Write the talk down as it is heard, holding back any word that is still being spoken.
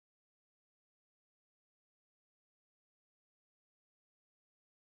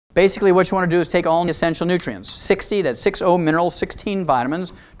Basically, what you want to do is take all the essential nutrients, 60, that's 60 minerals, 16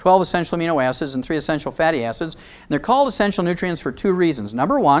 vitamins, 12 essential amino acids, and 3 essential fatty acids. And they're called essential nutrients for 2 reasons.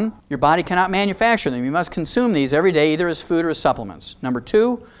 Number 1, your body cannot manufacture them. You must consume these every day, either as food or as supplements. Number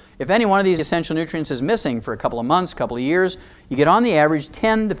 2, if any one of these essential nutrients is missing for a couple of months, couple of years, you get on the average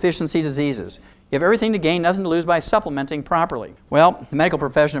 10 deficiency diseases. You have everything to gain, nothing to lose by supplementing properly. Well, the medical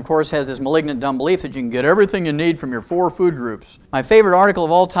profession, of course, has this malignant dumb belief that you can get everything you need from your 4 food groups. My favorite article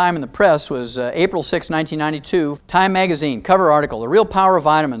of all time in the press was April 6, 1992, Time magazine, cover article, The Real Power of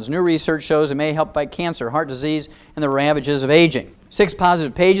Vitamins. New research shows it may help fight cancer, heart disease, and the ravages of aging. 6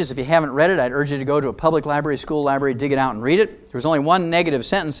 positive pages. If you haven't read it, I'd urge you to go to a public library, school library, dig it out and read it. There was only one negative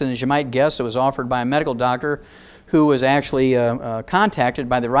sentence, and as you might guess, it was offered by a medical doctor who was actually contacted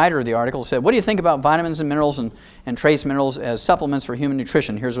by the writer of the article, said, what do you think about vitamins and minerals and trace minerals as supplements for human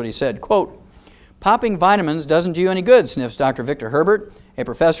nutrition? Here's what he said, quote, popping vitamins doesn't do you any good, sniffs Dr. Victor Herbert, a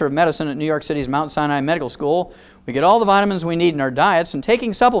professor of medicine at New York City's Mount Sinai Medical School. We get all the vitamins we need in our diets, and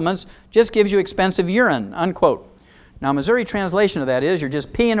taking supplements just gives you expensive urine, unquote. Now, Missouri translation of that is, you're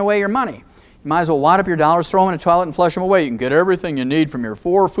just peeing away your money. You might as well wad up your dollars, throw them in a toilet, and flush them away. You can get everything you need from your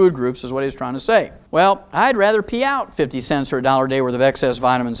 4 food groups, is what he's trying to say. Well, I'd rather pee out 50 cents or a dollar a day worth of excess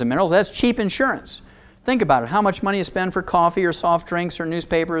vitamins and minerals. That's cheap insurance. Think about it. How much money you spend for coffee or soft drinks or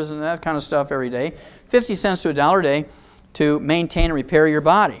newspapers and that kind of stuff every day. 50 cents to a dollar a day to maintain and repair your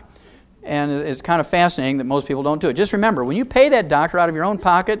body. And it's kind of fascinating that most people don't do it. Just remember, when you pay that doctor out of your own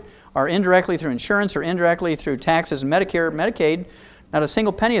pocket or indirectly through insurance or indirectly through taxes and Medicare, Medicaid, not a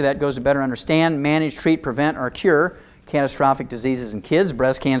single penny of that goes to better understand, manage, treat, prevent, or cure catastrophic diseases in kids,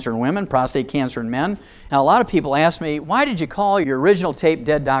 breast cancer in women, prostate cancer in men. Now, a lot of people ask me, why did you call your original tape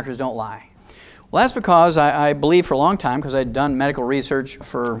Dead Doctors Don't Lie? Well, that's because I believed for a long time, because I'd done medical research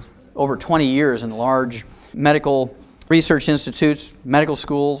for over 20 years in large medical research institutes, medical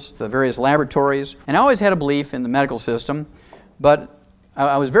schools, the various laboratories, and I always had a belief in the medical system, but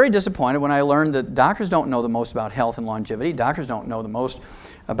I was very disappointed when I learned that doctors don't know the most about health and longevity. Doctors don't know the most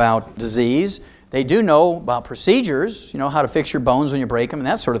about disease. They do know about procedures, you know, how to fix your bones when you break them and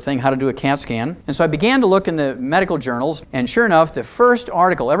that sort of thing, how to do a CAT scan. And so I began to look in the medical journals, and sure enough, the first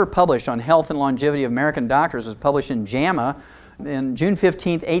article ever published on health and longevity of American doctors was published in JAMA in June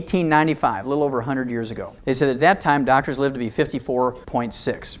 15, 1895, a little over 100 years ago. They said at that time doctors lived to be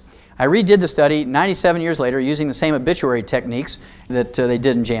 54.6. I redid the study 97 years later using the same obituary techniques that they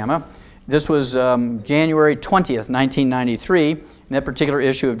did in JAMA. This was January 20th, 1993, in that particular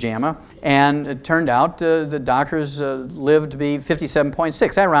issue of JAMA, and it turned out the doctors lived to be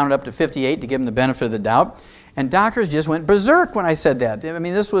 57.6. I rounded up to 58 to give them the benefit of the doubt, and doctors just went berserk when I said that. I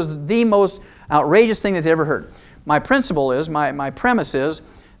mean, this was the most outrageous thing that they'd ever heard. My principle is, my premise is,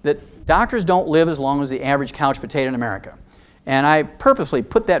 that doctors don't live as long as the average couch potato in America. And I purposely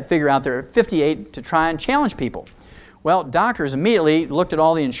put that figure out there at 58 to try and challenge people. Well, doctors immediately looked at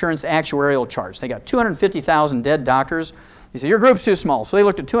all the insurance actuarial charts. They got 250,000 dead doctors. They said, your group's too small. So they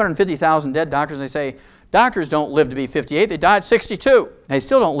looked at 250,000 dead doctors and they say, doctors don't live to be 58, they die at 62. They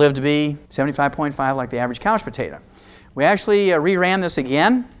still don't live to be 75.5 like the average couch potato. We actually reran this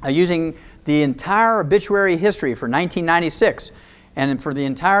again using the entire obituary history for 1996. And for the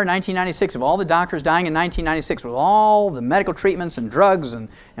entire 1996, of all the doctors dying in 1996, with all the medical treatments and drugs and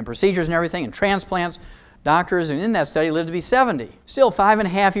procedures and everything and transplants, doctors in that study lived to be 70. Still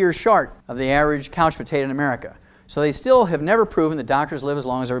 5.5 years short of the average couch potato in America. So they still have never proven that doctors live as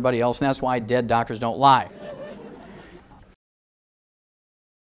long as everybody else, and that's why dead doctors don't lie.